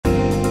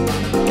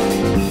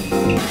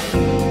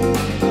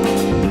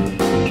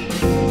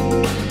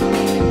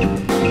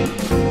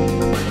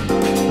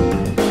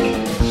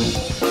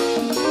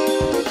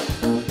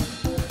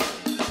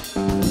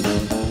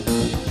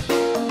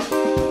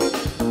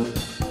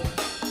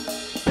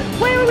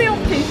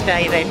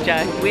Today then,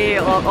 Joe, we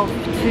are off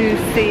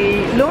to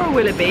see Laura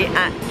Willoughby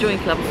at Join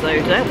Club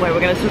Soda, where we're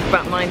going to talk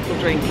about mindful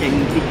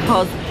drinking,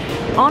 because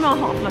on our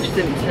hot flush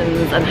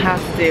symptoms and how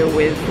to deal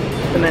with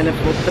the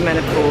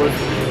menopause,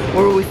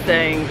 we're always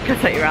saying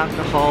cut out your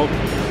alcohol.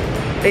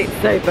 It's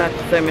so bad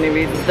for so many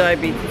reasons: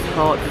 diabetes,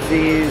 heart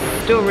disease,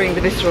 storing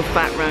the visceral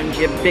fat around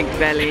your big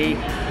belly,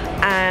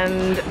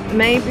 and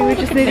maybe we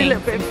just need a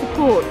little bit of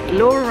support.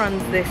 Laura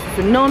runs this, it's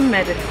a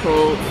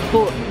non-medical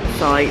support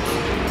site.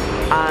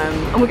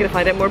 And we're going to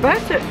find out more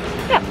about it.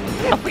 Yeah,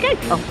 off we go.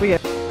 Off we go.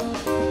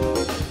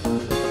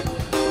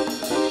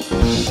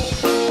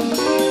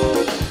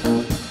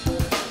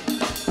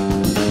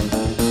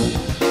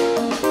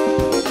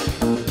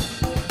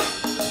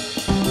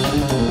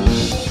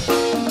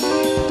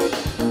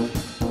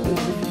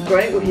 This is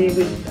great. We're here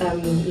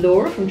with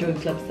Laura from Join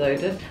Club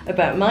Soda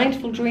about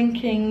mindful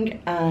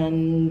drinking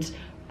and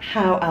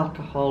how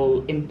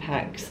alcohol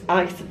impacts,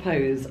 I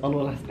suppose, on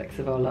all aspects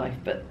of our life.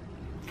 But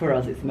for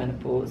us it's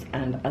menopause,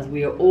 and as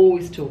we are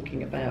always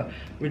talking about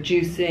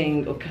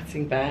reducing or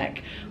cutting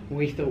back,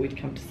 we thought we'd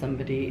come to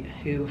somebody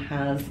who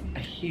has a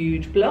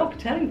huge blog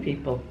telling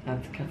people how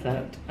to cut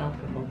out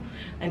alcohol.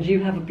 And you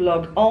have a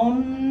blog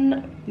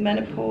on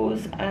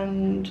menopause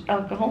and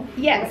alcohol?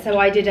 Yeah, so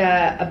I did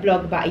a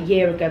blog about a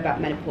year ago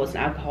about menopause and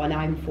alcohol, and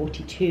I'm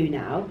 42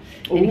 now,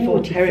 nearly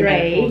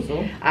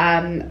 43,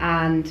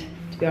 and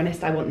to be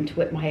honest, I want them to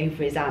whip my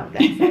ovaries out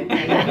there.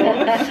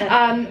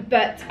 So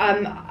but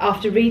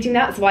after reading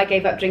that, so I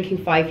gave up drinking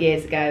 5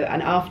 years ago,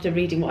 and after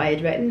reading what I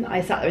had written,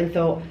 I sat there and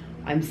thought,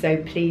 I'm so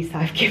pleased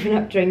I've given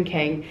up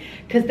drinking,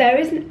 because there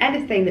isn't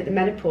anything that the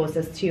menopause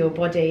does to your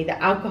body that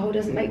alcohol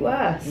doesn't make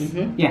worse.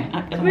 Mm-hmm.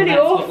 Yeah, it's really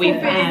awful being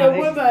a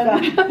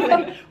woman.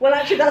 Exactly. Well,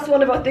 actually, that's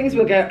one of our things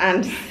we'll go,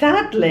 and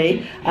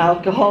sadly,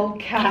 alcohol,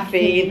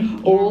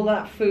 caffeine, all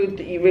that food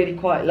that you really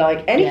quite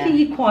like, anything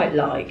you quite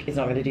like is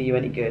not going to do you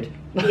any good.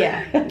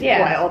 Yeah,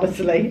 Quite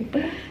honestly.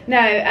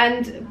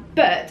 No,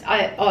 but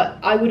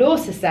I would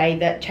also say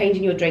that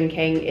changing your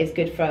drinking is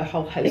good for a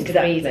whole host of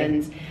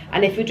reasons.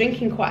 And if you're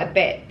drinking quite a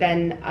bit,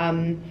 then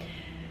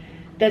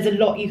there's a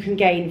lot you can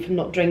gain from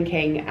not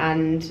drinking,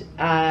 and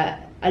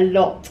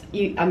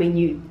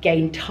you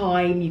gain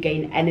time, you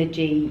gain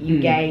energy, you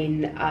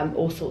gain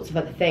all sorts of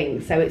other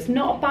things. So it's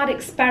not a bad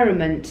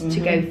experiment to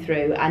go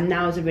through, and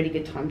now is a really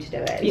good time to do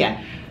it.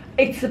 Yeah.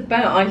 It's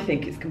about, I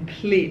think it's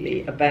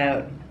completely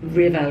about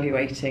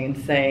reevaluating and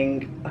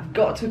saying, I've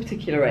got to a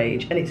particular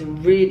age, and it's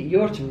really,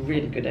 you're at a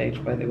really good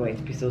age, by the way,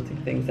 to be sorting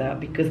things out,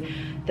 because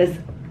there's,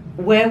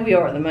 where we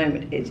are at the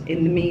moment, it's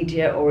in the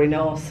media or in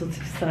our sort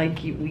of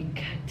psyche, we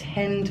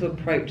tend to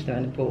approach the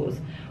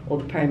menopause or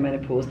the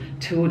perimenopause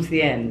towards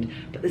the end,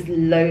 but there's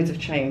loads of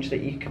change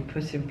that you can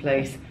put in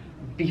place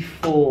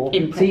before,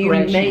 so you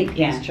make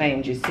these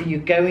changes, so you're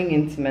going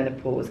into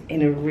menopause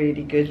in a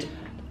really good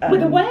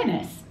with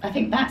awareness. I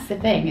think that's the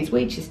thing, is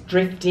we just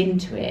drift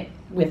into it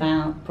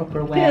without proper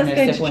awareness.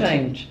 Yeah, that's going to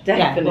change.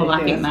 Definitely. Yeah, well,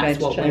 I think that's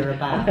what we're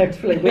about.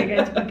 Hopefully we're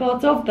going to be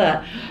part of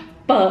that.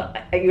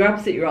 But you're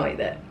absolutely right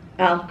that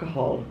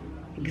alcohol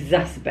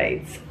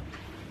exacerbates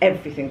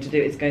everything to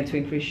do. It's going to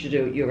increase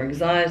your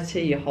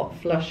anxiety, your hot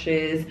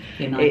flushes,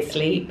 your night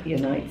sleep, the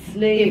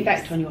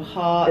effect on your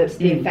heart,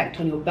 the effect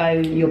on your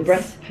bones, your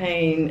breast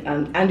pain,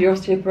 and your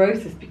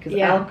osteoporosis, because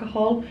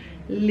alcohol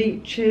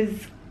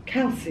leaches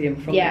calcium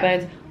from the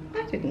bones.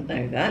 I didn't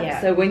know that.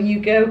 Yeah. So when you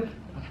go,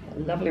 a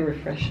lovely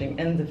refreshing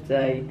end of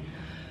day,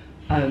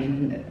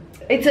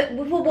 it's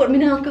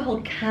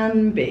alcohol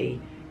can be,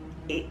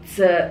 it's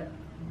a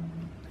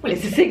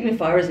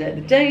signifier, isn't it?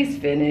 The day's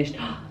finished.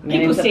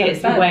 People see it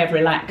as a way of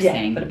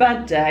relaxing. But a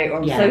bad day, or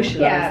I'm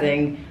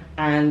socialising,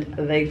 and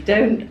they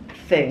don't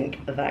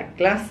think that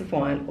glass of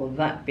wine or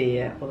that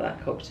beer or that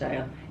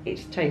cocktail,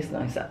 it tastes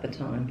nice at the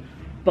time,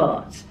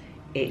 but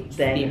it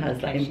then has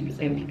that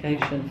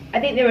implication. I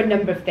think there are a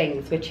number of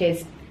things, which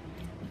is,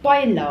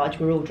 by and large,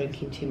 we're all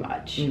drinking too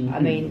much. I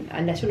mean,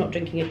 unless we're not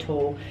drinking at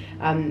all.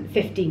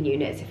 15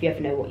 units, if you ever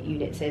know what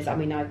units is. I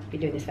mean, I've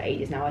been doing this for 8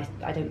 years now.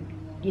 I don't,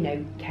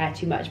 care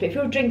too much. But if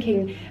you're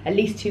drinking at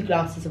least 2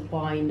 glasses of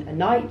wine a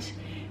night,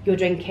 you're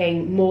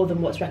drinking more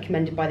than what's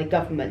recommended by the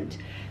government.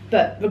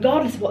 But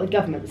regardless of what the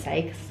government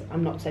say, because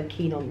I'm not so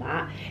keen on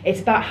that, it's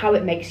about how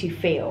it makes you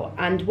feel.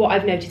 And what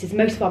I've noticed is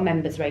most of our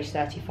members are age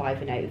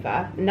 35 and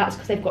over, and that's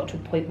because they've got to a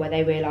point where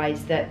they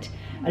realise that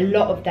a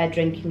lot of their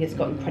drinking has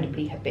got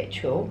incredibly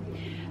habitual.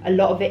 A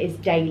lot of it is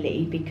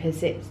daily,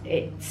 because it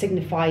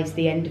signifies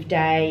the end of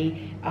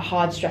day, a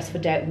hard,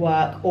 stressful day at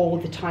work, or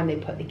the time they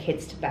put the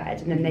kids to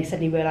bed, and then they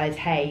suddenly realise,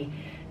 hey,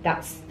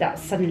 that's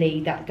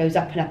suddenly that goes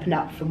up and up and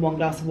up from 1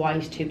 glass of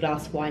wine to 2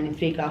 glasses of wine and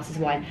 3 glasses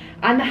of wine,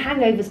 and the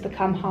hangovers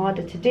become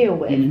harder to deal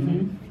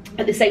with.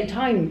 At the same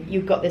time,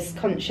 you've got this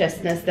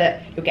consciousness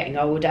that you're getting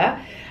older,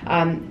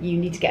 you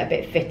need to get a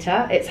bit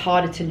fitter, it's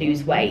harder to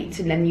lose weight,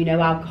 and then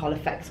alcohol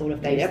affects all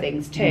of those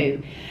things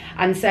too.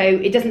 And so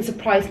it doesn't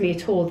surprise me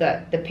at all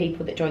that the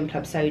people that join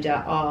Club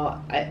Soda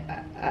are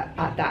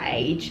at that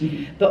age,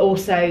 but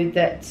also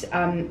that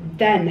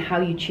then how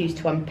you choose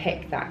to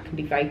unpick that can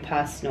be very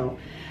personal.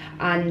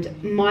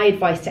 And my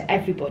advice to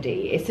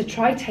everybody is to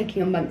try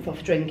taking a month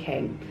off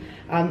drinking,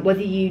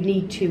 whether you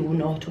need to or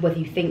not, or whether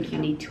you think you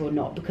need to or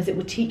not, because it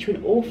will teach you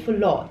an awful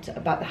lot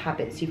about the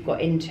habits you've got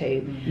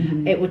into.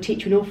 It will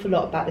teach you an awful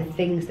lot about the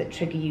things that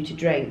trigger you to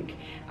drink,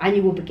 and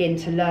you will begin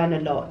to learn a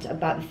lot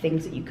about the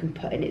things that you can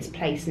put in its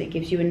place, and it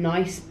gives you a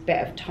nice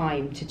bit of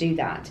time to do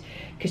that.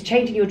 Because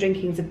changing your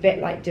drinking is a bit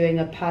like doing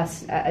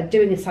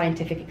a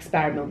scientific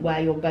experiment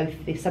where you're both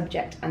the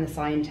subject and the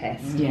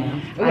scientist.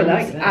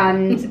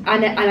 And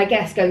I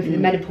guess going through the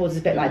menopause is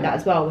a bit like that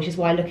as well, which is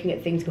why looking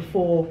at things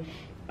before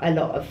a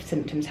lot of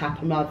symptoms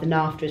happen rather than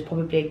after is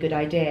probably a good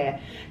idea,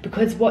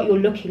 because what you're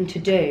looking to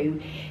do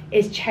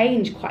is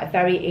change quite a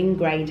very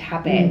ingrained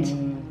habit,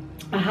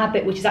 a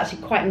habit which is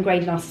actually quite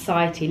ingrained in our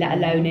society, let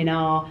alone in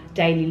our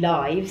daily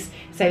lives.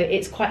 So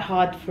it's quite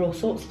hard for all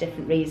sorts of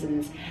different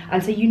reasons,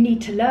 and so you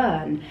need to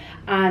learn.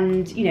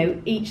 And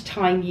each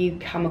time you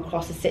come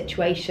across a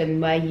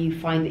situation where you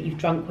find that you've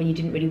drunk when you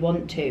didn't really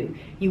want to,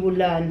 you will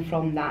learn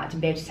from that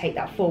and be able to take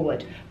that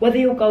forward, whether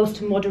your goal is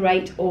to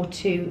moderate or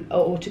to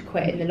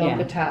quit in the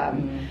longer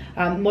term.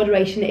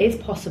 Moderation is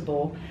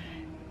possible.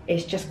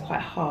 It's just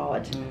quite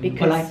hard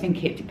because I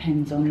think it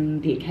depends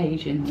on the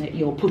occasion that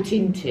you're put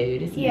into,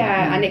 doesn't it?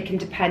 And it can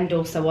depend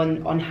also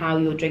on how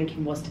your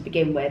drinking was to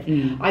begin with.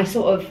 I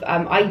sort of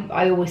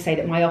I always say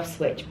that my off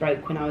switch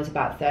broke when I was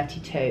about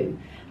 32.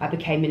 I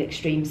became an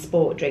extreme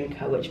sport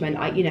drinker, which meant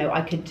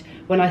I could,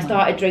 when I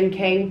started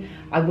drinking,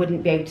 I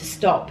wouldn't be able to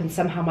stop, and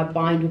somehow my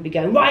mind would be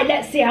going, right,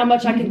 let's see how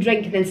much I can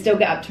drink and then still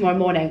get up tomorrow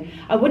morning.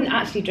 I wouldn't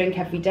actually drink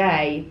every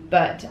day,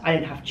 but I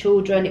didn't have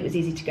children, it was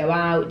easy to go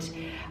out.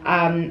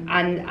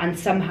 And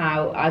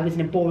somehow I was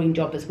in a boring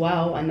job as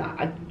well, and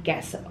I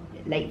guess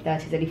late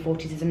 30s, early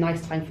 40s is a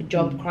nice time for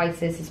job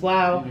crisis as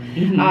well.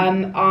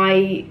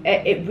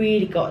 It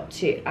really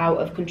got out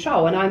of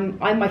control, and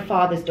I'm my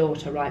father's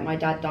daughter, right? My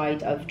dad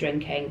died of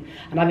drinking,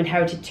 and I've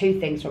inherited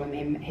 2 things from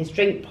him: his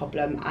drink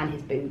problem and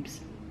his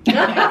boobs.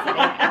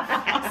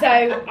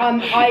 So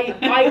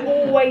I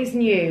always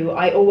knew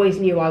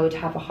I would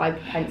have a high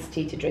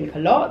propensity to drink a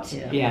lot,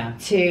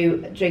 to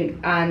drink,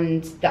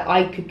 and that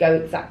I could go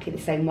exactly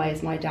the same way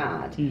as my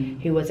dad,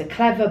 who was a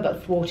clever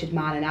but thwarted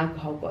man, and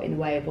alcohol got in the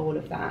way of all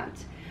of that.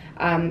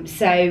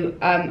 So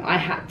I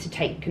had to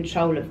take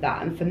control of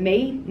that, and for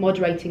me,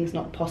 moderating is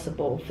not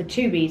possible for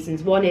 2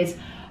 reasons. One is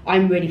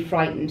I'm really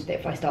frightened that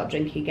if I start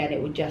drinking again,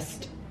 it would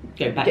just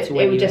go back to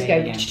where you were,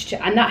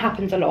 and that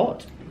happens a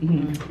lot.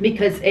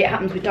 Because it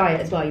happens with diet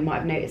as well. You might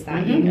have noticed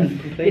that.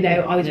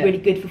 I was really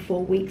good for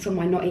 4 weeks on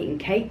my not eating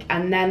cake,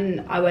 and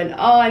then I went,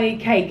 I need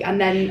cake, and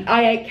then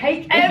I ate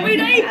cake every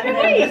day for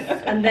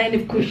weeks. And then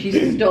of course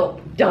you stop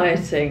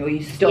dieting, or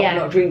you stop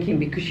not drinking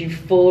because you've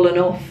fallen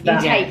off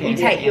that. You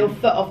take your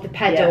foot off the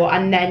pedal,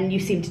 and then you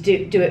seem to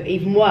do it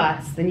even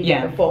worse than you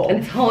did before. And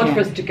it's hard for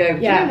us to go,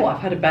 do you know what,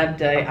 I've had a bad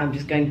day, I'm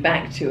just going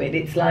back to it.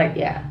 It's like,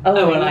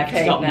 I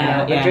cake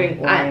now, I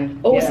drink wine.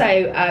 And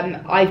also,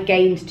 I've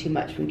gained too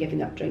much from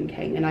giving up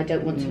drinking, and I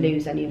don't want to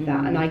lose any of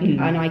that. And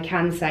I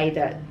can say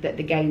that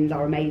the gains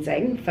are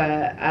amazing.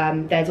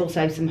 There's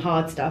also some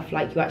hard stuff,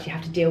 like you actually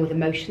have to deal with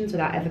emotions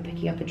without ever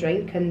picking up a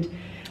drink, and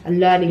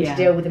learning to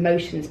deal with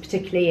emotions,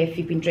 particularly if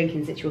you've been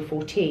drinking since you were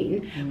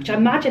 14, which I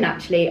imagine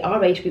actually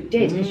our age group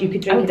did, because you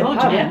could drink in a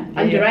pub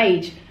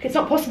underage. It's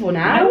not possible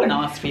now. No one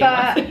asked for you.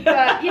 But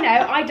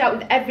I dealt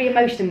with every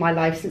emotion in my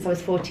life since I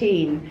was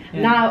 14.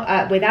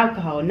 Now with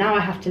alcohol, now I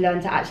have to learn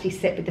to actually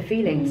sit with the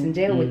feelings and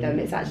deal with them.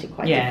 It's actually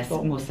quite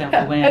difficult. More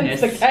self-awareness.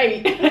 Hence the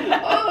cake.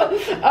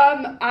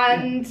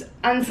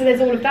 And so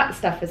there's all of that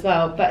stuff as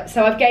well. But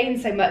so I've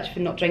gained so much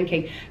from not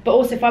drinking. But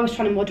also, if I was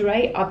trying to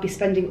moderate, I'd be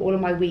spending all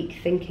of my week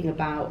thinking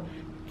about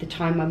the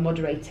time I'm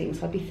moderating,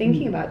 so I'd be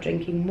thinking about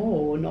drinking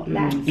more, not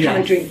less. Can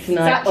I drink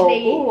tonight? It's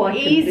actually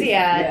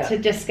easier to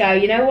just go,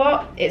 you know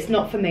what, it's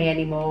not for me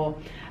anymore.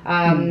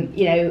 And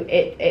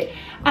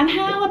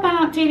how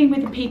about dealing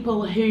with the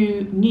people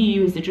who knew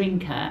you as a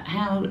drinker?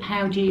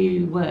 How do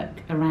you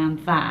work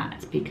around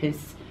that?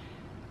 Because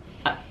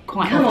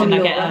quite often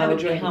I get have a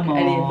drink,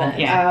 any of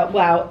that.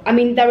 Well, I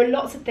mean, there are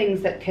lots of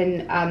things that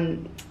can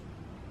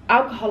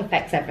alcohol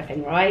affects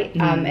everything, right?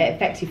 It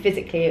affects you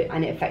physically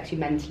and it affects you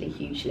mentally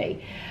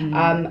hugely.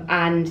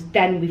 And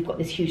then we've got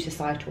this huge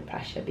societal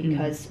pressure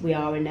because we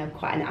are in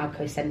quite an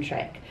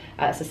alcocentric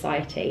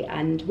society.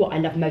 And what I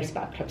love most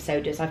about Club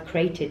Soda is I've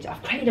created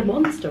a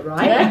monster,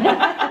 right?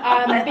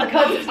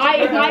 Because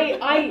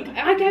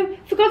I go,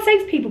 for God's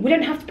sakes, people, we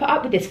don't have to put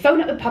up with this.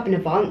 Phone up the pub in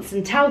advance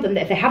and tell them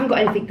that if they haven't got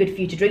anything good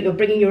for you to drink, you're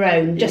bringing your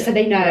own, just so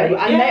they know.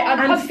 Right. And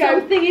pubs go,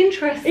 something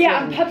interesting.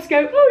 yeah, and pubs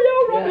go,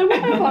 oh yeah, right,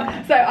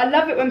 whatever. So I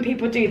love it when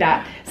people do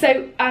that.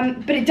 So,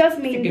 but it does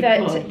mean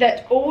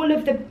that all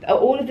of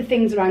the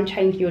things around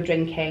changing your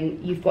drinking,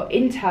 you've got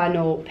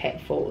internal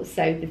pitfalls.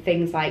 So the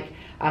things like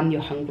you're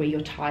hungry,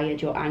 you're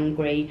tired, you're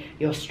angry,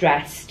 you're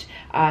stressed.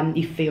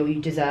 You feel you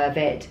deserve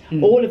it,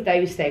 all of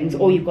those things,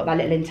 or you've got that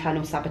little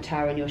internal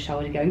saboteur on your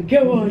shoulder going,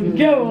 go on,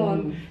 go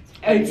on.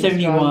 It's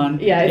only one.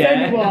 Yeah, it's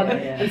only one,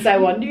 and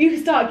so on. You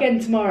can start again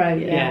tomorrow.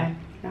 Yeah.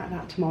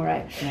 That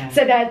tomorrow. Yeah.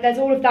 So there's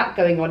all of that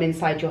going on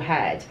inside your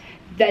head.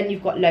 Then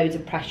you've got loads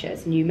of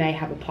pressures, and you may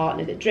have a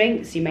partner that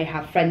drinks, you may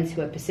have friends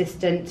who are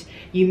persistent,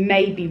 you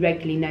may be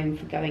regularly known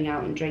for going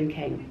out and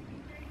drinking.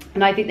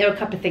 And I think there are a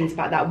couple of things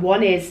about that.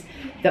 One is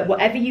that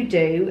whatever you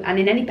do, and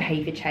in any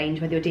behaviour change,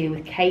 whether you're dealing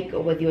with cake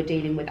or whether you're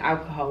dealing with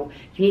alcohol,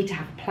 you need to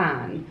have a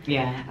plan.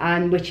 Yeah.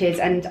 And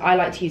I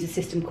like to use a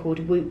system called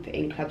WHOOP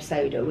in Club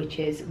Soda, which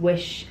is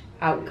wish,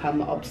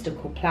 outcome,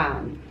 obstacle,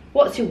 plan.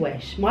 What's your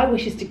wish? My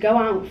wish is to go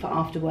out for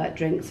after work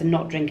drinks and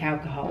not drink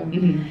alcohol.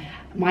 Mm-hmm.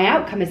 My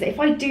outcome is that if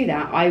I do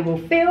that, I will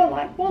feel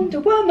like Wonder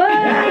Woman,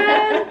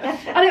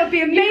 and it'll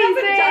be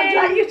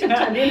amazing. You should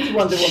turn into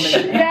Wonder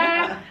Woman.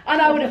 Yeah,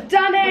 and I would have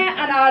done it,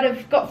 and I would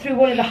have got through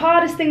one of the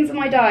hardest things in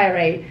my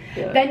diary.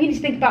 Yeah. Then you need to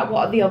think about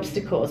what are the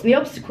obstacles. And the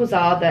obstacles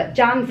are that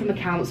Jan from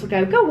accounts will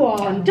go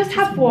on, just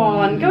have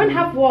one, go and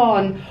have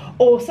one.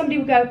 Or somebody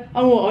will go,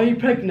 oh, are you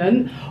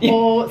pregnant?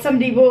 Or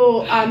somebody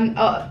will,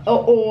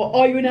 or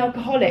are you an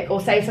alcoholic? Or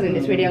say something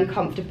that's really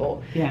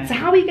uncomfortable. Yeah. So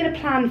how are you going to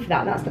plan for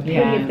that? That's the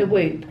point of the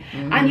WHOOP.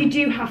 And you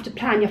do have to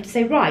plan. You have to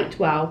say, right,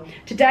 well,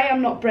 today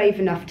I'm not brave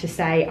enough to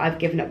say I've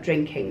given up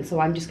drinking.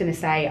 So I'm just going to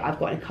say I've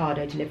got an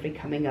Ocado delivery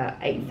coming at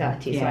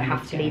 8:30, so I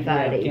have to leave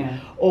early. Yeah.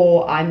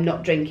 Or I'm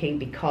not drinking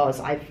because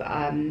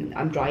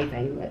I'm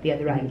driving at the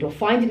other end. Or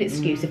find an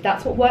excuse. If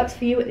that's what works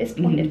for you at this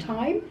point of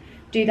time,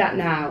 do that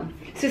now.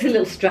 So it's a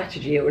little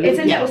strategy, or it's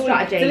a little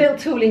strategy. It's a little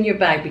tool in your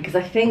bag, because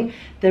I think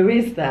there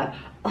is that.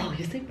 Oh,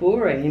 you're so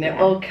boring, you know.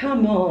 Yeah. Oh,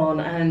 come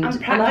on, and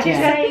practice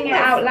saying it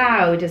out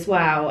loud as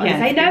well, and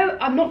say, no,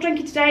 I'm not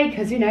drinking today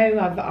because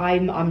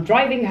I'm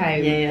driving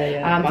home.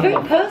 Yeah. It's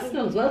very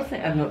personal as well.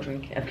 Saying I'm not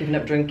drinking, I've given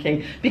up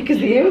drinking, because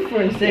the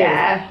inference is,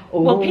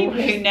 well,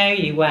 people who know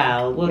you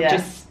well will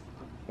just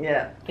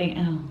think,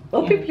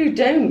 well, people who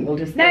don't will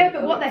just think,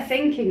 but what they're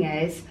thinking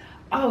is,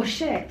 oh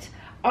shit,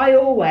 I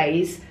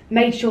always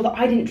made sure that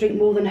I didn't drink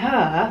more than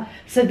her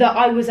so that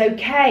I was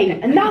okay,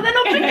 and now they're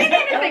not drinking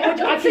anything,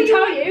 which I can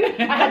tell you,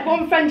 I had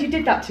one friend who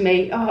did that to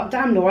me. Oh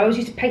damn, Laura, I always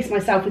used to pace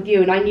myself with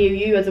you, and I knew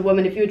you as a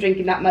woman, if you were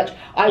drinking that much,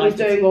 I was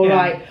doing all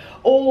right.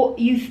 Or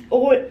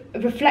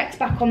reflect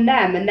back on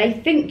them, and they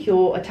think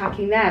you're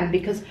attacking them,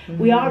 because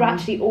we are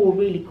actually all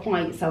really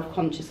quite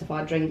self-conscious of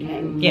our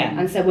drinking,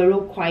 and so we're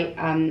all quite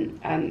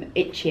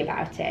itchy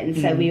about it, and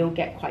so we all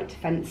get quite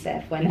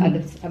defensive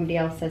when somebody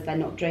else says they're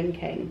not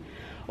drinking.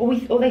 Or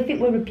they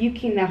think we're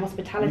rebuking their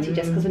hospitality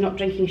just because we're not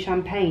drinking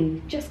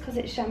champagne, just because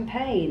it's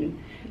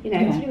champagne. You know,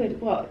 it's really,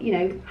 what, you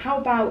know, how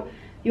about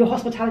your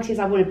hospitality is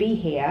I want to be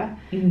here,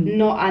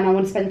 and I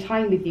want to spend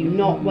time with you,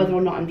 not whether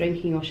or not I'm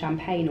drinking your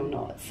champagne or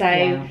not.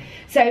 So,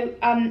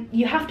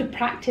 you have to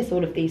practice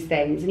all of these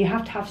things, and you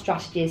have to have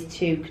strategies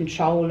to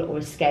control or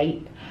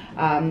escape,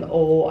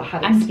 or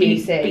have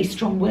excuses. And be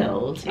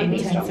strong-willed. And be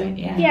strong.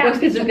 Well,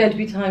 because there are going to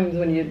be times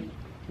when your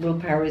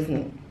willpower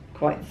isn't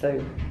quite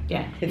so.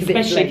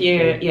 Especially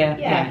if you're,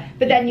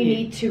 But then you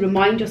need to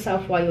remind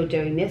yourself why you're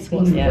doing this.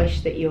 What's the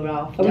wish that you're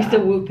after? Are we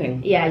still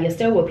whooping? Yeah, you're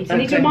still whooping. So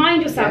you need to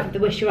remind yourself of the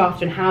wish you're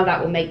after and how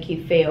that will make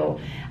you feel.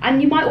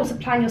 And you might also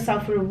plan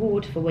yourself a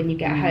reward for when you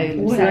get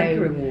home. So, like a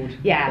reward.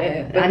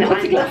 And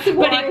not a glass of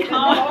wine.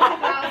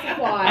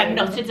 And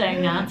not a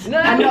donut.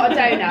 And not a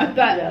donut.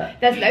 But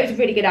there's loads of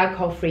really good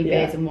alcohol-free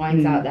beers and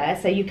wines out there,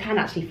 so you can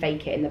actually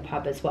fake it in the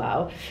pub as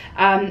well.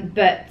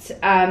 But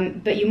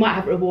you might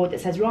have a reward that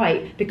says,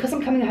 right, because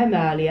I'm coming home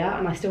earlier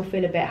and I still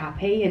feel a bit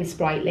happy and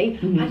sprightly, I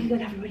can go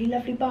and have a really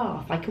lovely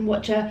bath. I can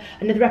watch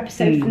another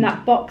episode from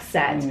that box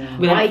set.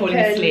 Without falling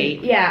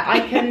asleep. Yeah,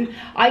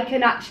 I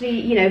can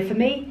actually, you know, for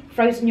me,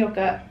 frozen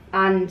yogurt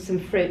and some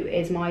fruit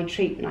is my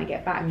treat when I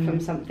get back from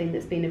something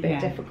that's been a bit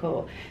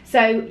difficult.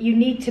 So you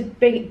need to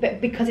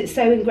because it's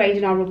so ingrained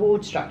in our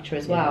reward structure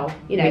as well.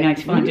 You know, we need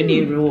to find a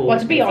new reward. Well,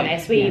 to be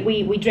honest,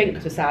 we drink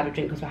because we're sad, we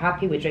drink because we're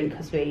happy, we drink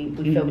because we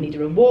feel we need a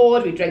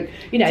reward, we drink,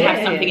 you know, to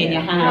have something in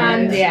your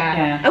hand.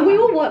 And we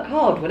all work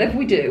hard, whatever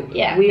we do.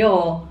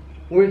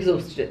 We're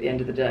exhausted at the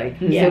end of the day.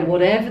 So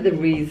whatever the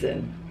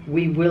reason,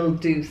 we will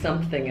do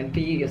something, and for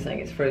you, you're saying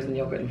it's frozen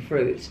yogurt and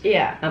fruit.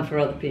 And for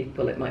other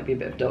people, it might be a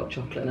bit of dark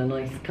chocolate and a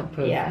nice cup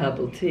of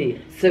herbal tea.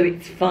 So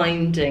it's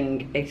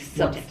finding a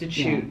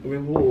substitute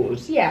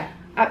reward.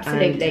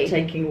 Absolutely. And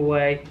taking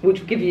away, which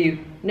will give you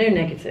no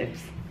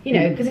negatives. You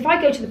know, because if I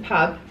go to the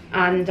pub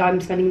and I'm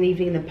spending the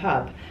evening in the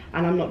pub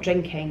and I'm not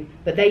drinking,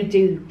 but they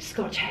do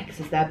Scotch eggs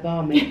as their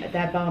bar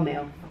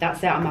meal,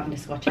 that's it. I'm having a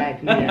Scotch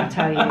egg. I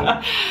tell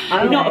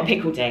you, not a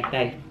pickled egg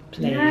though.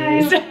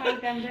 please. No,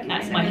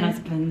 That's my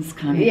husband's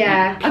kind of.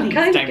 Yeah. Like, I'm please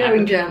kind don't of going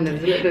have down.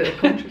 There's a little bit of a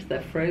contrast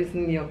there.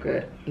 Frozen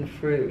yogurt and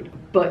fruit,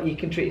 but you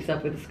can treat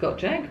yourself with a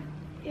Scotch egg.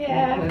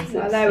 Yeah, Because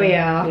well, it's, there we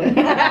are.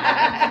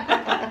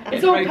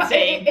 It's all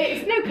Protein.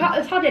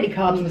 it's hardly any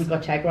carbs in the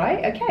Scotch egg,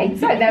 right? Okay,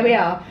 so there we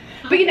are.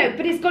 But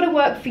but it's got to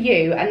work for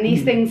you. And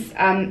these things,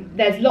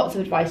 there's lots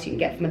of advice you can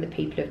get from other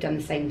people who have done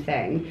the same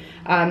thing.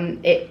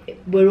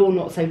 We're all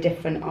not so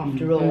different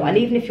after all. And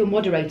even if you're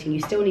moderating,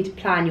 you still need to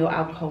plan your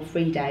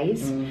alcohol-free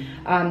days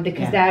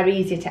because they're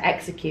easier to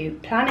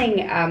execute.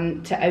 Planning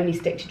to only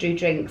stick to 2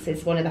 drinks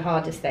is one of the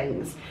hardest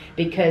things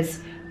because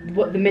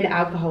the minute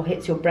alcohol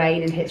hits your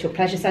brain and hits your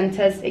pleasure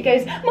centres, it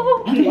goes,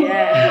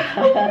 Yeah.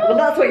 Well,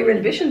 that's where your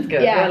inhibitions go.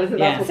 Yeah. Well, isn't it?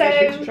 That's what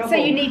gets you into trouble. So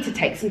you need to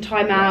take some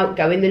time out,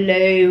 go in the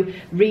loo,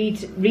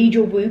 read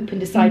your whoop and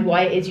decide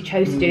why it is you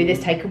chose to do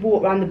this, take a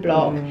walk around the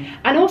block.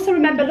 And also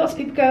remember, lots of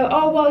people go,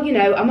 oh, well,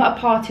 I'm at a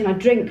party and I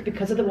drink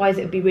because otherwise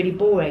it would be really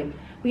boring.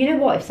 Well, you know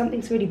what? If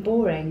something's really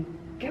boring,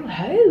 go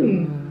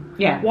home.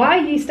 Yeah. Why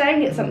are you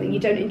staying at something you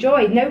don't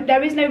enjoy? No,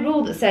 there is no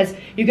rule that says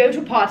you go to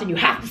a party and you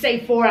have to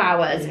stay 4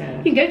 hours. Yeah.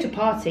 You can go to a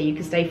party, you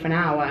can stay for an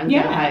hour and go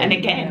home. And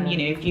again,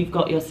 if you've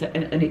got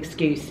an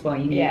excuse why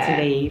you need to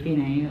leave,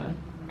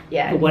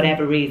 for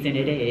whatever reason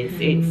it is,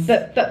 it's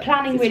but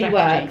planning it's a really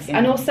strategy, works. yeah.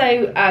 And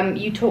also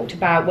you talked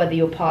about whether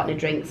your partner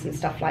drinks and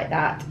stuff like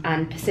that,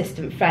 and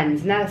persistent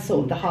friends, and they're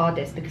sort of the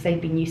hardest because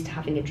they've been used to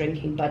having a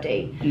drinking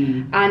buddy.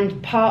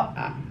 And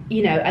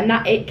and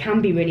that it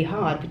can be really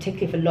hard,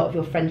 particularly if a lot of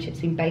your friendships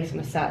have been based on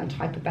a certain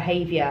type of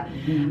behaviour.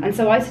 And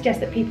so I suggest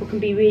that people can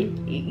be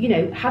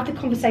have the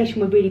conversation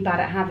we're really bad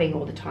at having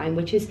all the time,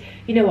 which is,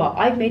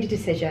 I've made a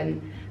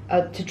decision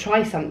to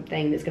try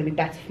something that's going to be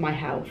better for my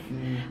health,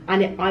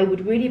 and I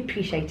would really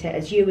appreciate it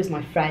as you, as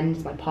my friend,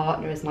 as my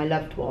partner, as my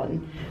loved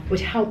one, would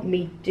help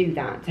me do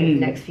that over the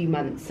next few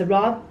months.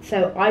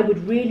 So I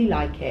would really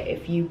like it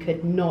if you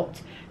could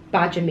not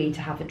badger me to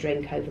have a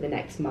drink over the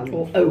next month.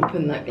 Or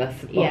open that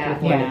glass of bottle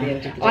of wine at the end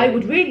of the day. I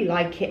would really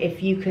like it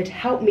if you could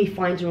help me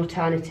find an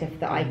alternative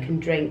that I can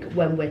drink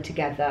when we're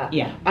together.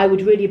 Yeah. I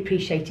would really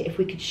appreciate it if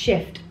we could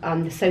shift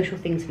the social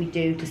things we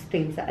do to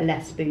things that are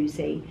less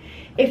boozy.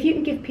 If you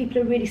can give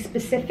people a really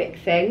specific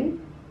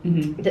thing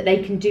that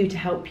they can do to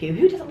help you,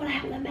 who doesn't want to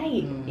help their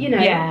mate?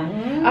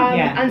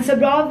 And so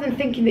rather than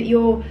thinking that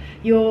you're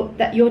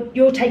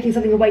taking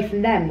something away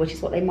from them, which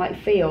is what they might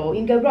feel, you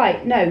can go,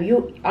 right,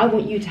 no, I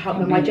want you to help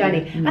me on my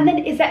journey. And then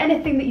is there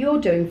anything that you're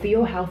doing for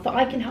your health that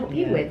I can help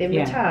you with in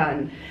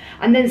return?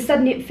 And then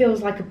suddenly it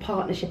feels like a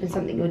partnership and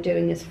something you're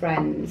doing as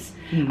friends,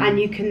 and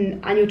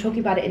you're talking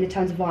about it in the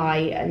terms of I,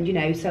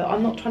 and so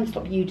I'm not trying to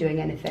stop you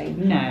doing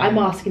anything. No, I'm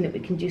asking that we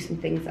can do some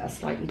things that are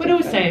slightly but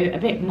different. also a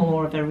bit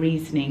more of a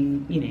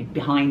reasoning,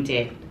 behind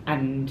it,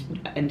 and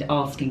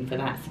asking for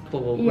that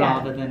support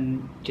rather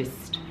than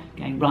just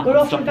going right. We're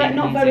often stop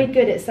not very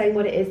good at saying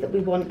what it is that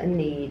we want and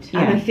need.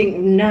 And I think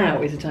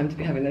now is the time to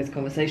be having those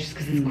conversations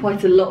because there's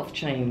quite a lot of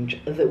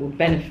change that will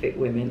benefit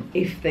women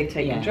if they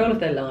take control of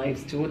their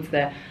lives towards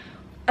their.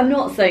 I'm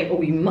not saying,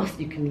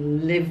 you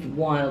can live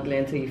wildly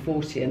until you're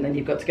 40 and then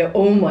you've got to go,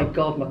 oh my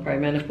God, my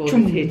perimenopause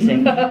is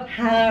hitting.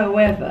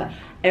 However,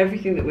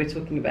 everything that we're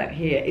talking about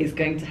here is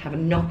going to have a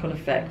knock-on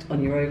effect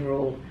on your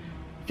overall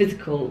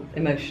physical,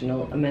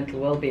 emotional and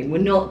mental well-being. We're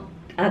not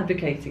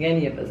advocating,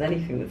 any of us,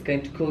 anything that's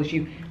going to cause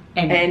you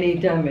any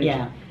damage.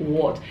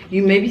 What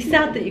you may be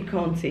sad that you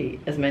can't eat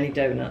as many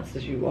donuts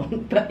as you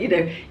want, but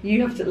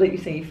you have to, like you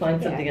say, you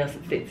find something else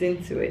that fits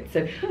into it.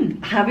 So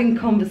having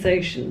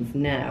conversations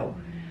now,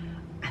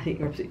 I think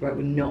you're absolutely right,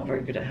 we're not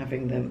very good at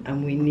having them,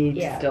 and we need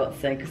to start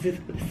saying, because there's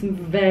some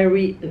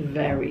very,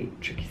 very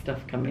tricky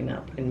stuff coming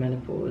up in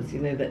menopause,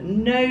 that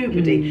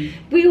nobody,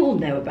 we all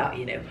know about,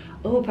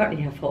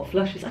 apparently you have hot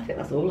flushes. I think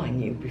that's all I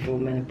knew before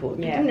menopause.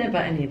 I didn't know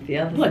about any of the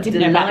others. Well, I didn't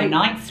know about the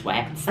night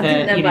sweats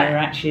that, are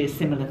actually a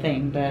similar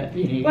thing, but,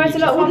 Whereas a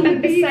lot of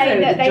members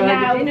say that they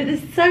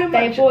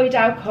much. avoid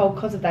alcohol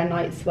because of their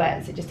night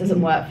sweats. It just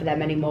doesn't work for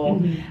them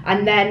anymore.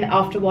 And then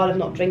after a while of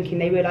not drinking,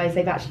 they realise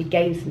they've actually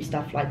gained some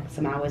stuff, like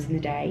some hours in the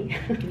day.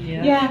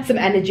 Some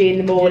energy in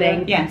the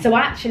morning. So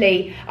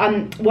actually,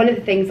 one of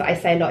the things that I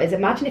say a lot is,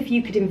 imagine if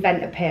you could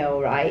invent a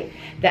pill, right,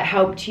 that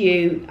helped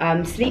you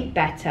sleep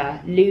better,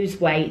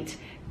 lose weight,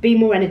 be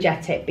more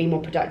energetic, be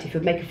more productive. It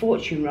would make a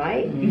fortune,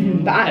 right?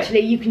 But actually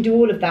you can do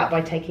all of that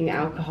by taking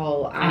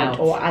alcohol out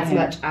or as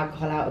much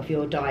alcohol out of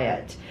your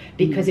diet,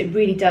 because it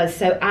really does.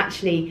 So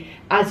actually,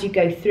 as you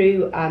go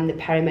through the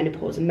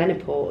perimenopause and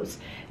menopause,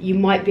 you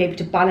might be able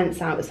to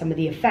balance out some of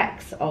the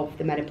effects of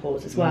the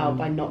menopause as well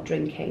by not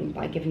drinking,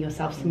 by giving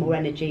yourself some more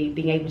energy,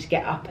 being able to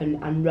get up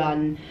and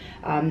run,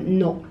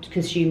 not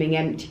consuming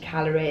empty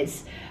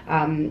calories.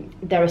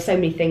 There are so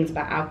many things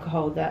about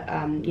alcohol that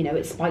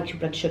it spikes your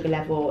blood sugar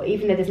level,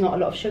 even though there's not a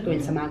lot of sugar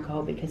in some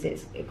alcohol because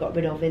it got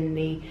rid of in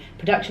the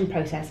production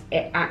process.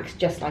 It acts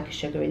just like a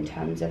sugar in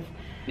terms of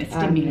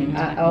raising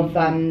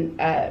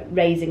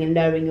and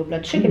lowering your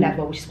blood sugar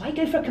level, which is why you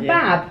go for a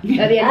kebab at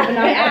the end of the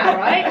night out,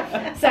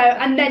 right? So,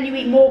 and then you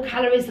eat more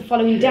calories the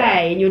following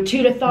day and you're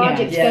too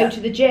lethargic to go to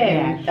the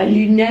gym. And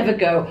you never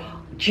go,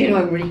 do you know,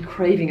 I'm really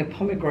craving a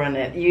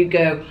pomegranate. You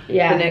go, the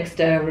next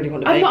day I really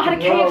want a I've bacon not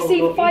had a roll. KFC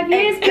for 5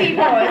 years,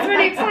 people. It's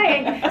really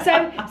exciting.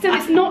 So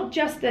it's not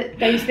just that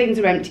those things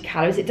are empty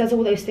calories. It does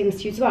all those things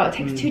to you as well. It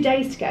takes 2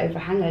 days to get over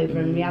a hangover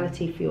in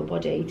reality for your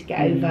body, to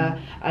get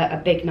over a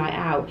big night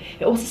out.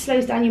 It also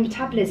slows down your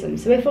metabolism.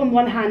 So if on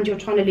one hand you're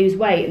trying to lose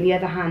weight, and the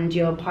other hand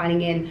you're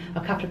piling in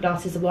a couple of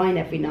glasses of wine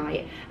every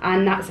night,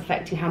 and that's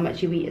affecting how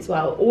much you eat as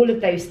well, all of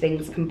those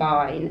things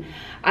combine.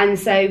 And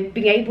so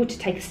being able to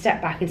take a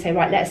step back and say,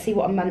 right, let's see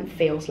what a month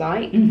feels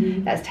like,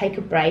 let's take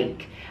a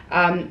break,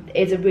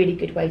 is a really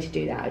good way to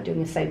do that,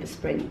 doing a sober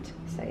sprint.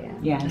 So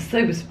a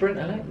sober sprint,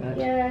 I like that.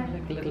 Yeah. I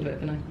like a little bit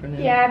of an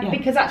acronym. Yeah,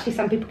 because actually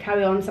some people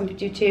carry on, some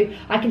people do too.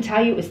 I can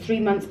tell you it was 3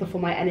 months before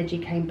my energy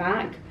came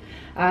back.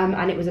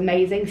 And it was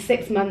amazing.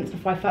 6 months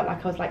before I felt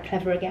like I was like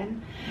clever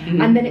again.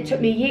 And then it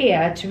took me a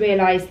year to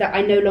realise that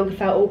I no longer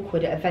felt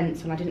awkward at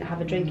events when I didn't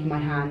have a drink in my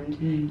hand.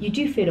 You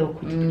do feel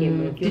awkward to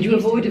begin with. Did you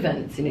avoid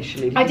events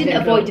initially? I didn't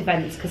avoid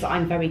events because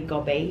I'm very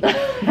gobby,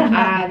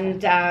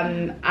 and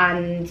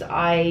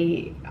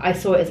I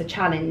saw it as a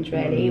challenge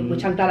really,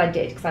 which I'm glad I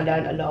did because I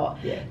learned a lot.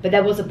 But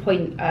there was a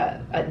point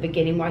at the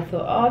beginning where I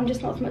thought, oh, I'm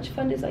just not as much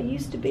fun as I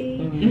used to be.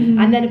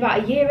 And then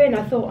about a year in,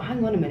 I thought,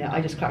 hang on a minute,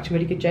 I just cracked a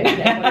really good joke.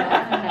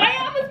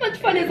 I am as much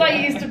fun as I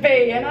used to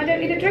be, and I don't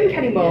need a drink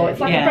anymore. It's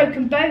like a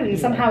broken bone.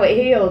 Somehow it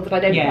healed, but I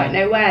don't quite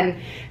know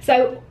when.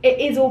 So it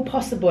is all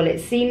possible. It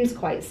seems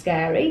quite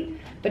scary,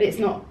 but it's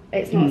not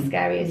as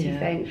scary as you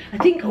think. I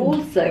think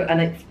also,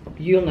 and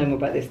you'll know more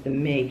about this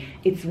than me,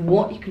 it's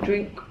what you can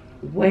drink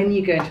when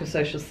you go into a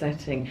social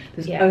setting.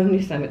 There's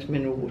only so much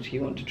mineral water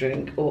you want to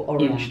drink, or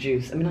orange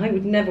juice. I mean, I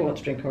would never want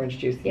to drink orange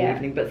juice in the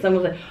evening, but some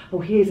will say, oh,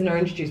 here's an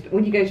orange juice. But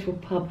when you go to a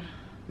pub,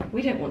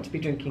 we don't want to be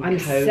drinking I'm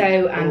Coke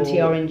so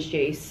anti-orange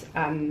juice.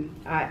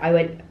 I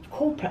would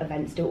corporate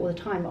events do it all the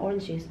time.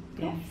 Orange juice,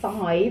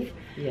 5.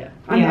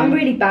 I'm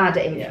really bad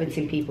at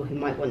influencing people who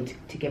might want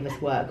to give us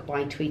work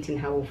by tweeting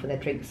how awful their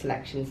drink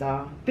selections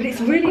are. But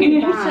it's really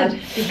bad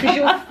because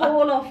you'll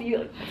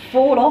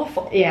fall off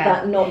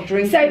that not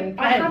drinking. So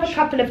I have a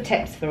couple of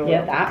tips for all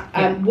of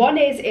that. One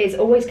is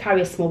always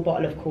carry a small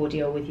bottle of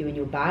cordial with you in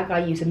your bag. I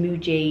use a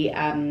Muji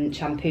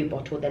shampoo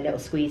bottle, the little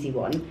squeezy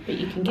one. But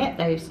you can get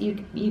those. You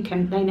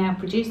can. They now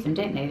produce them,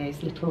 don't they?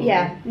 Those little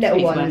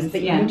little ones.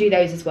 But you can do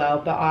those as well.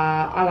 But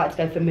I like to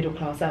go for middle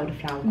class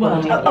elderflower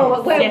cordial.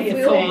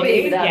 We all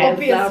do.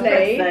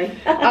 Obviously.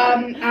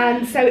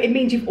 And so it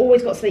means you've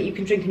always got something you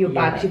can drink in your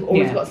bag, because you've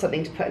always got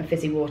something to put in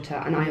fizzy water,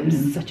 and I am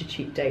such a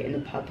cheap date in the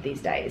pub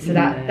these days. So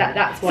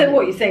that's one. So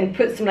what you're saying,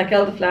 put some like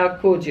elderflower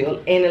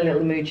cordial in a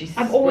little Muji.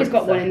 I've always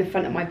got one in the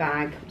front of my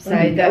bag, so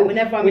that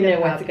whenever I'm in a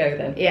pub, where to go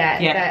then.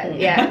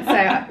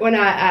 So when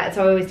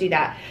so I always do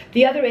that.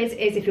 The other is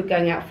if you're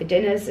going out for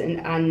dinners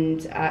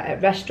and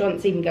at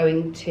restaurants, even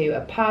going to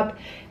a pub,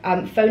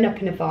 phone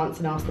up in advance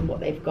and ask them what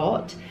they've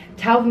got.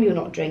 Tell them you're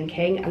not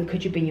drinking, and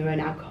could you bring your own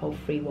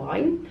alcohol-free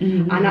wine?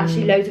 And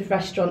actually loads of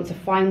restaurants are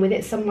fine with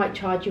it. Some might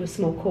charge you a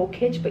small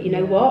corkage, but you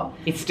know what?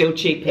 It's still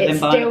cheaper than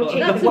buying a bottle.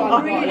 That's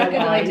a really good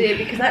idea,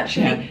 because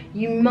actually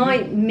you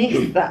might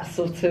miss that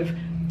sort of.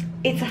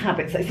 It's a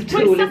habit, so it's a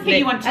tool, isn't it?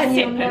 You want to and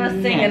sip you're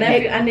nursing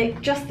and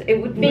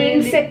it would being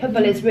really...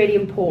 sippable is really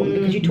important,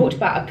 because you talked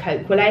about a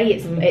Coke. Well,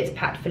 it's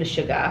packed full of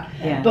sugar,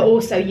 but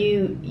also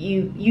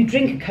you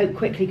drink a Coke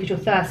quickly because you're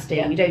thirsty.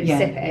 You don't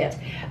sip it,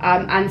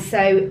 and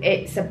so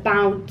it's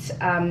about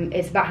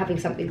having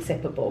something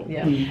sippable.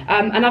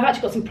 And I've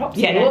actually got some props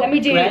here. Let me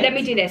do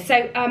this. So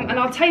and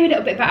I'll tell you a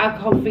little bit about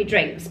alcohol-free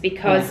drinks,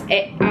 because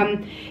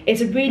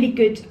it's a really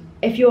good.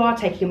 If you are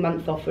taking a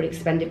month off for an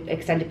extended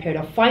period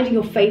off, finding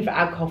your favourite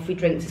alcohol-free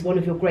drinks is one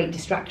of your great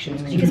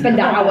distractions, because you can spend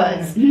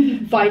hours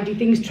finding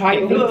things,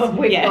 trying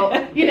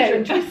things.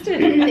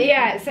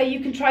 Interested. So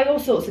you can try all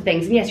sorts of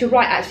things. And yes, you're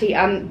right. Actually,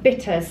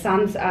 bitters,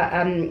 Sam's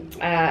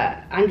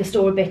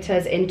Angostura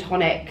bitters in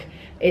tonic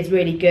is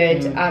really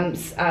good.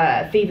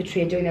 Fever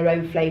Tree are doing their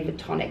own flavoured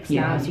tonics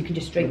now, so you can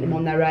just drink them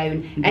on their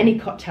own. Any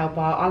cocktail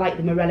bar, I like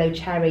the Morello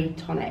cherry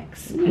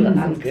tonics. That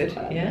sounds good.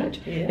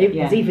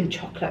 There's even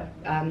chocolate,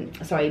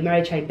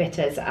 Morello cherry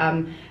bitters.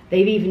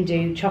 They even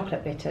do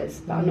chocolate bitters,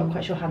 but I'm not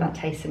quite sure how that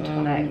tastes in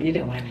tonic. You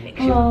don't want to mix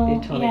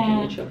your tonic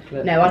and your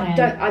chocolate. No, I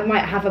don't. I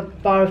might have a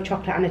bar of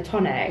chocolate and a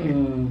tonic.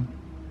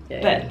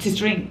 But to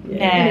drink,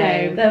 no.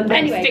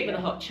 Anyway, stick with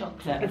the hot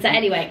chocolate. So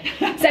anyway,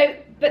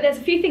 but there's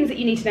a few things that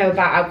you need to know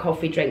about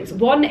alcohol-free drinks.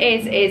 One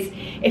is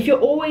if you're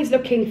always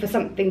looking for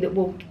something that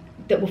will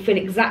feel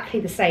exactly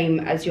the same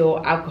as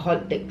your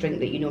alcoholic drink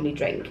that you normally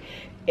drink,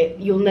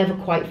 you'll never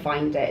quite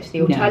find it.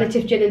 The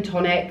alternative gin and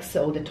tonics,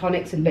 or the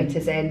tonics and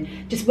bitters in,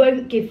 just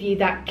won't give you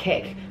that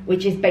kick,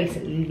 which is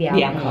basically the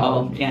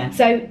alcohol.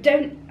 So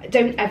don't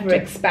ever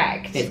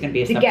expect to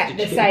get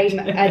the same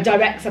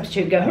direct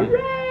substitute and go,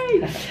 hooray!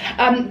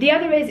 The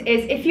other is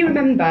if you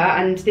remember,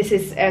 and this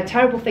is a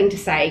terrible thing to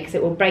say because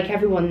it will break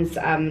everyone's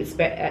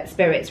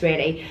spirits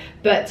really,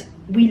 but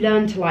we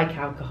learn to like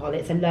alcohol.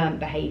 It's a learned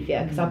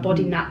behaviour because our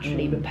body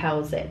naturally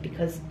repels it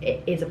because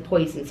it is a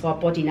poison. So our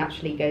body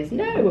naturally goes,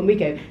 no, and we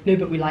go, no,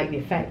 but we like the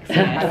effects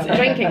of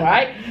drinking,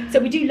 right? So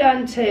we do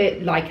learn to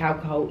like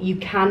alcohol. You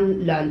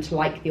can learn to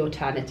like the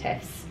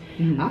alternatives.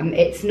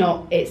 It's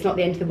not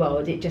the end of the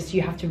world. It just,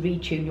 you have to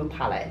retune your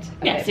palate.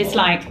 Yes, it's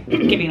like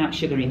giving up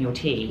sugar in your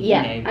tea.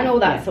 Yeah, you know. and all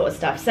that sort of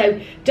stuff.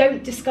 So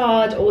don't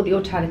discard all the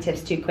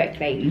alternatives too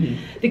quickly.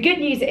 The good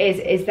news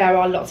is there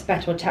are lots of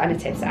better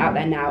alternatives out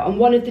there now. And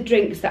one of the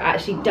drinks that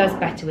actually does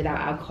better without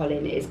alcohol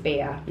in is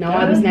beer. Now,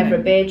 I was never a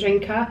beer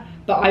drinker,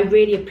 but I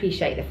really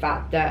appreciate the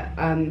fact that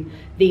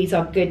these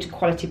are good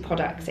quality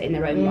products in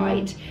their own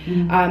right.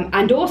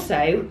 And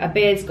also, a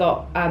beer's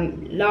got,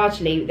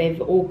 largely, they've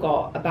all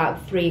got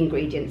about 3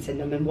 ingredients in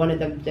them, and one of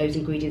those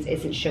ingredients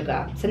isn't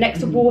sugar. So next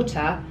to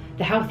water,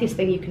 the healthiest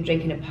thing you can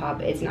drink in a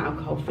pub is an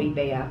alcohol-free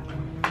beer.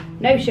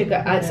 No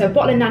sugar. So a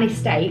bottle of Nanny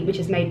State, which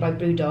is made by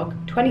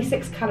Brewdog,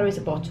 26 calories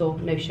a bottle,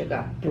 no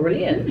sugar.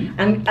 Brilliant.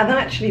 And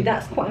actually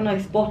that's quite a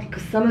nice bottle,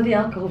 because some of the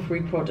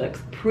alcohol-free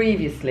products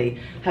previously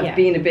have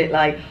been a bit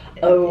like,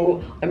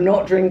 oh, I'm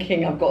not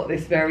drinking, I've got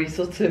this very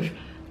sort of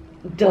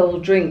dull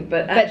drink,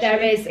 but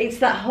actually, it's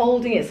that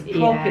holding, it's a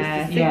prop,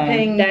 it's the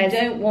sipping, you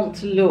don't want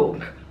to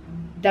look.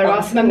 There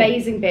are some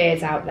amazing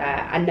beers out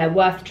there, and they're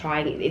worth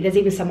trying. There's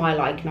even some I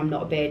like, and I'm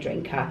not a beer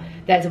drinker.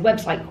 There's a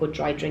website called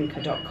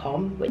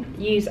drydrinker.com.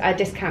 Use a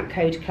discount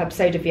code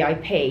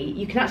ClubSodaVIP.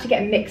 You can actually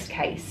get a mixed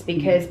case,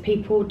 because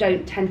people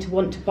don't tend to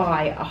want to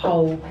buy a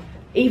whole,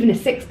 even a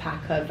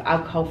 6-pack of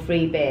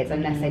alcohol-free beers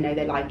unless they know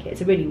they like it.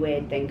 It's a really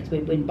weird thing, because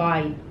we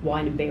buy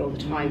wine and beer all the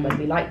time, whether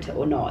we liked it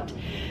or not.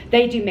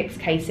 They do mixed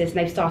cases, and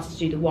they've started to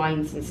do the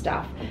wines and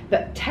stuff.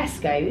 But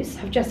Tesco's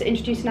have just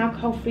introduced an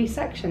alcohol-free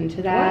section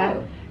to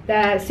their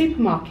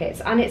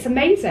supermarkets, and it's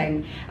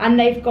amazing. And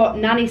they've got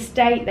Nanny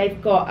State,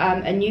 they've got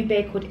a new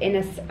beer called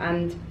Innis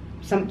and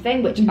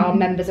something, which our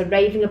members are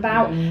raving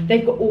about.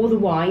 They've got all the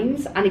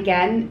wines, and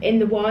again, in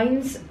the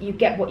wines you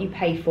get what you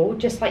pay for,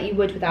 just like you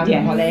would with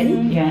alcohol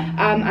in.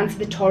 And so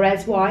the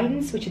Torres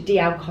wines, which are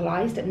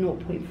de-alcoholized at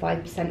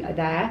 0.5%, are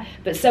there,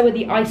 but so are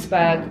the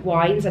Iceberg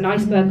wines, and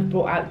Iceberg have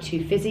brought out 2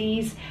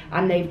 fizzies,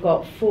 and they've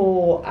got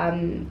 4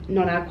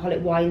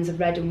 non-alcoholic wines of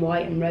red and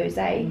white and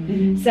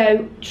rosé.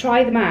 So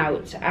try them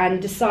out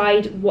and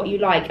decide what you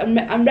like,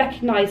 and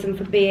recognise them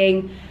for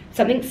being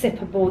something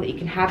sippable that you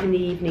can have in the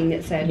evening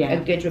that's a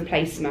good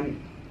replacement.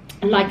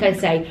 And like I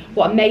say,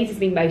 what amazes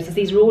me most is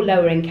these are all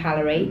lower in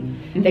calorie.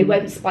 They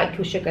won't spike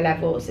your sugar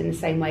levels in the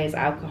same way as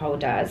alcohol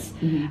does.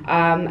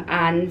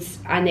 And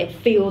it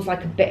feels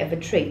like a bit of a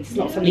treat. It's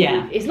not something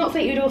it's not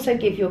something you'd also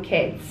give your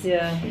kids.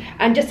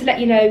 And just to let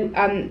you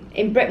know,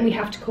 in Britain we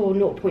have to call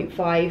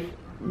 0.5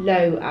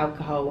 low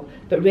alcohol,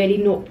 but really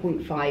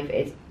 0.5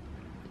 is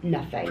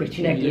nothing.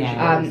 Pretty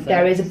negligible.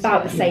 There is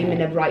about the same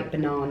in a ripe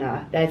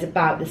banana. There's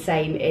about the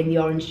same in the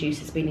orange juice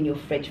that's been in your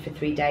fridge for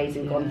 3 days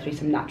and gone through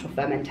some natural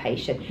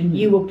fermentation.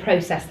 You will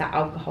process that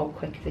alcohol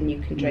quicker than you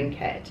can drink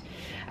it.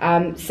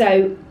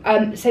 So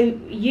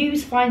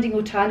use finding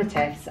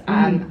alternatives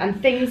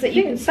and things that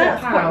you can swap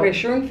out. That's quite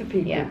reassuring for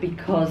people,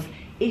 because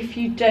if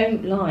you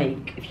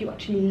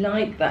actually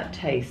like that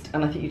taste,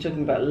 and I think you're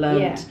talking about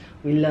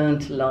we learn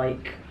to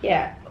like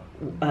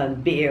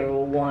beer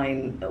or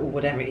wine or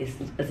whatever it is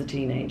as a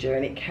teenager,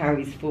 and it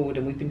carries forward,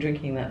 and we've been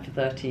drinking that for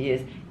 30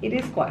 years, it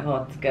is quite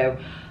hard to go,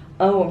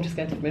 oh, I'm just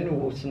going to have mineral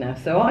water now.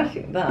 So I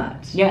think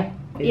that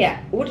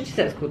what did you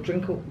say it's called?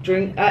 Dry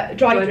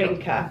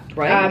Drinker.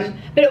 Right.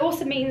 But it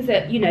also means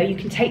that you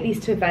can take these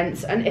to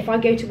events, and if I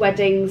go to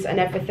weddings and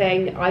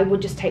everything, I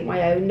would just take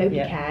my own.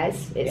 Nobody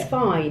cares. It's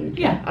fine.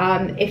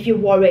 If you're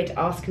worried,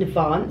 ask in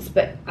advance.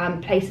 But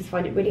places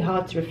find it really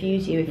hard to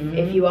refuse you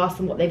if you ask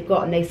them what they've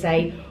got and they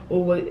say,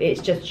 oh,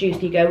 it's just juice,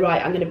 and you go,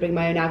 right, I'm going to bring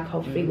my own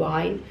alcohol-free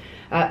wine.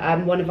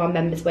 One of our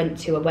members went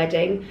to a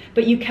wedding,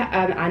 but you can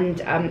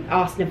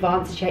asked in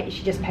advance.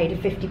 She just paid a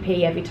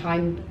 50p every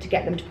time to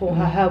get them to pour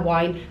her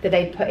wine that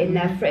they put in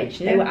their fridge.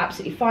 They were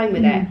absolutely fine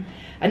with it.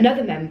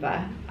 Another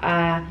member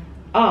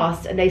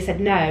asked, and they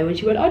said no, and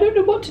she went, I don't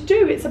know what to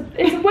do. It's a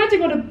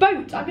wedding on a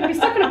boat. I'm going to be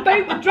stuck on a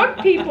boat with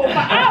drunk people for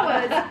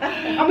hours.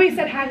 And we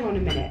said, hang on a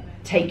minute.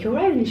 Take your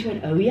own. And she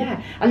went, oh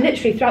yeah. And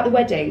literally throughout the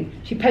wedding,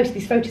 she posted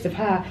these photos of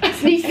her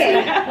sneaking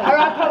her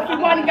alcohol-free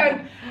wine and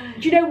going,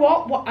 do you know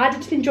what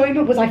added to the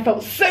enjoyment was I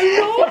felt so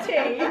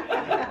naughty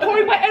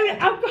pouring my own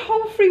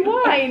alcohol-free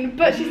wine,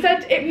 but she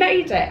said it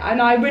made it,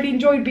 and I really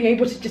enjoyed being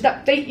able to just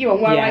update you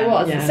on where I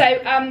was.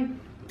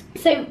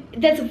 So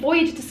there's a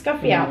voyage of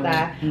discovery out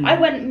there. I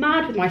went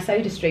mad with my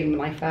soda stream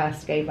when I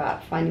first gave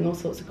up, finding all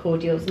sorts of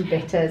cordials and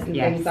bitters and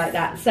things like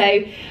that.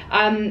 So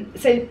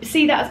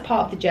see that as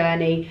part of the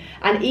journey,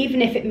 and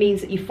even if it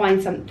means that you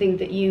find something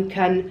that you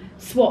can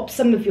swap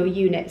some of your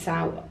units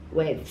out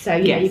with. So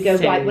you go,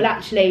 right, well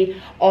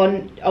actually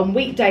on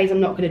weekdays I'm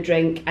not going to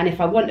drink, and if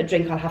I want a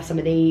drink I'll have some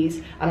of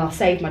these, and I'll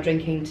save my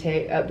drinking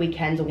to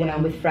weekends or when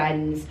I'm with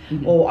friends,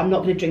 or I'm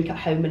not going to drink at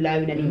home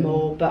alone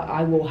anymore, but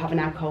I will have an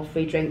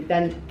alcohol-free drink.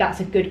 Then that's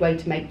a good way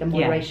to make the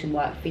moderation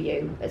work for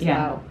you as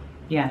well.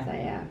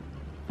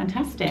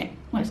 Fantastic.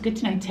 Well, it's good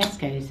to know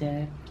Tesco's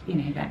you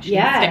know, actually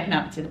Yeah. stepping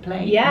up to the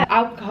plate. Yeah,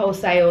 alcohol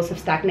sales have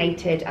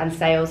stagnated and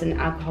sales in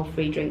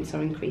alcohol-free drinks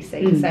are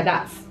increasing. So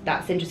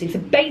that's interesting. So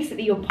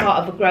basically, you're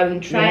part of a growing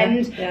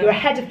trend. Yeah. You're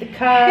ahead of the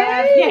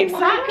curve. Yeah,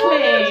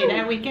 exactly.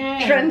 There we go.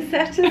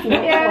 Trendsetters,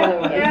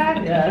 not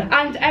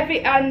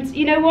followers. And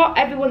you know what?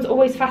 Everyone's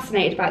always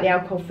fascinated about the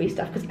alcohol-free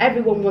stuff because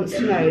everyone wants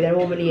to know. They're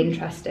all really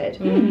interested.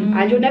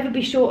 And you'll never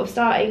be short of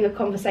starting a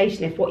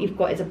conversation if what you've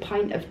got is a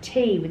pint of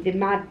tea with the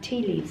mad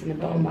tea leaves in the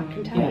bottom. I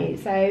can tell you.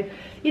 So,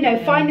 you know,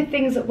 find the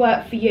things that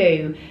work for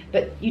you,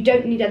 but you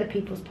don't need other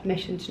people's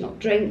permission to not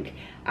drink.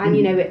 And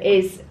you know, it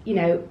is, you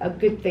know, a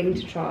good thing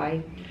to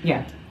try.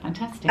 Yeah,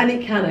 fantastic. And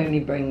it can only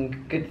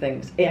bring good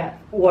things. Yeah.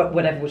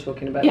 Whatever we're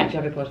talking about. Yeah.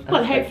 Whichever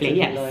Well, hopefully,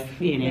 yes.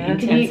 Life. You know, Yeah. in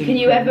Can terms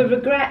you of- ever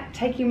regret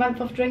taking a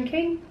month off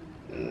drinking?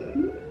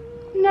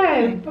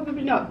 No,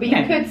 probably not. But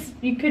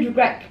you could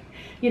regret,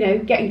 you know,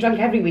 getting drunk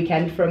every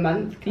weekend for a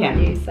month, can't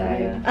you? So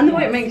And the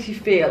way it makes you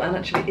feel, and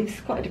actually it's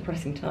quite a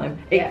depressing time.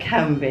 It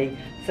can be.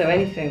 So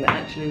anything that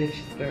actually lifts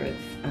your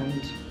spirits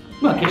and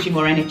well, it gives you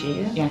more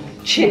energy. Yeah.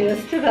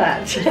 cheers to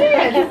that.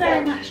 thank you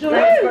very much, Laura.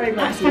 Thanks very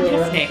much, That's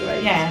Laura. fantastic.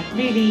 Yeah,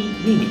 really,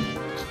 really.